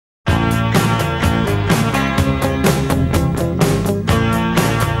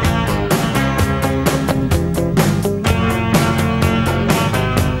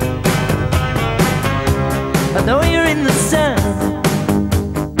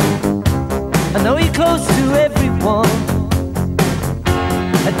I know you're close to everyone.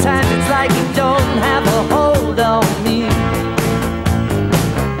 At times it's like you don't have a hold on me.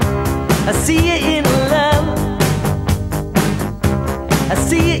 I see you in love, I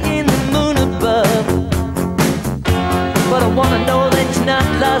see you in the moon above, but I wanna know that you're not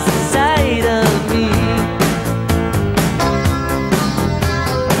lost sight of me.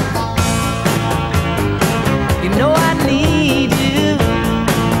 You know I need you,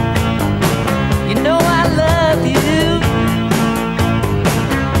 you know I love you.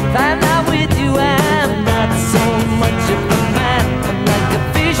 If I'm not with you, I'm not so much of a man. I'm like a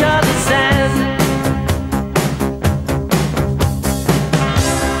fish on the sand.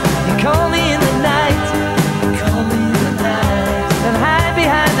 You call me in the night, you call me in the night, and hide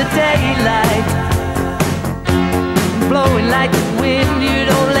behind the daylight, blowing like the wind you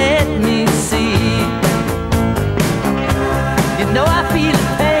don't let me see. You know I feel the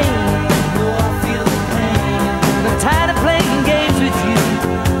pain, you know I feel the pain. I'm tired of playing games with you.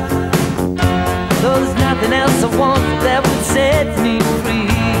 Though there's nothing else I want that would set me free.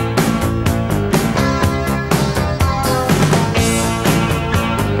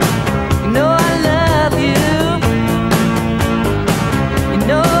 You know I love you, you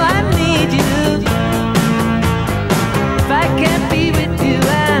know I need you. If I can't be with you,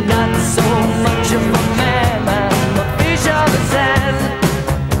 I'm not so much of a man. I'm a fish on the sand.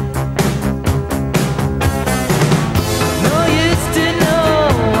 No use to no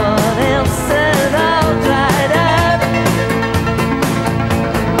one else at all, dried up.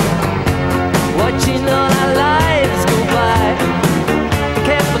 Watching all our lives go by,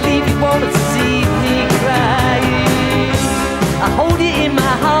 can't believe you wanna see me cry. I hold you in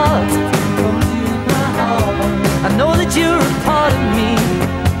my heart, I know that you're a part of me,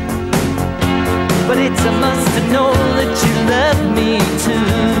 but it's a must to know that you love me too.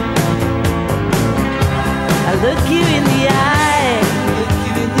 I look you in the eye,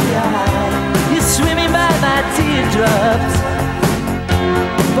 you're swimming by my teardrops,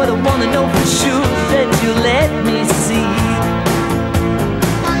 but I wanna know for sure that you let me see.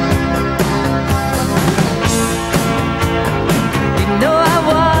 You know I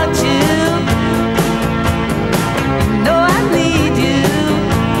want you, you know I need you.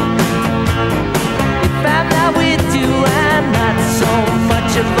 If I'm not with you, I'm not so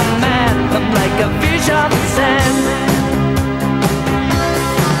much of a man. I'm like a fish on the sand.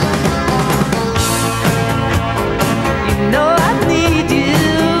 You know I need you,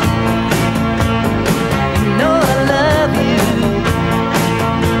 you know I love you.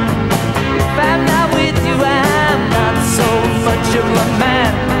 If I'm not with you, I'm not so much of a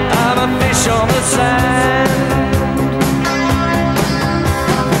man. I'm a fish on the sand.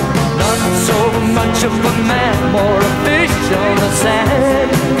 Not so much of a man, more a fish on the sand.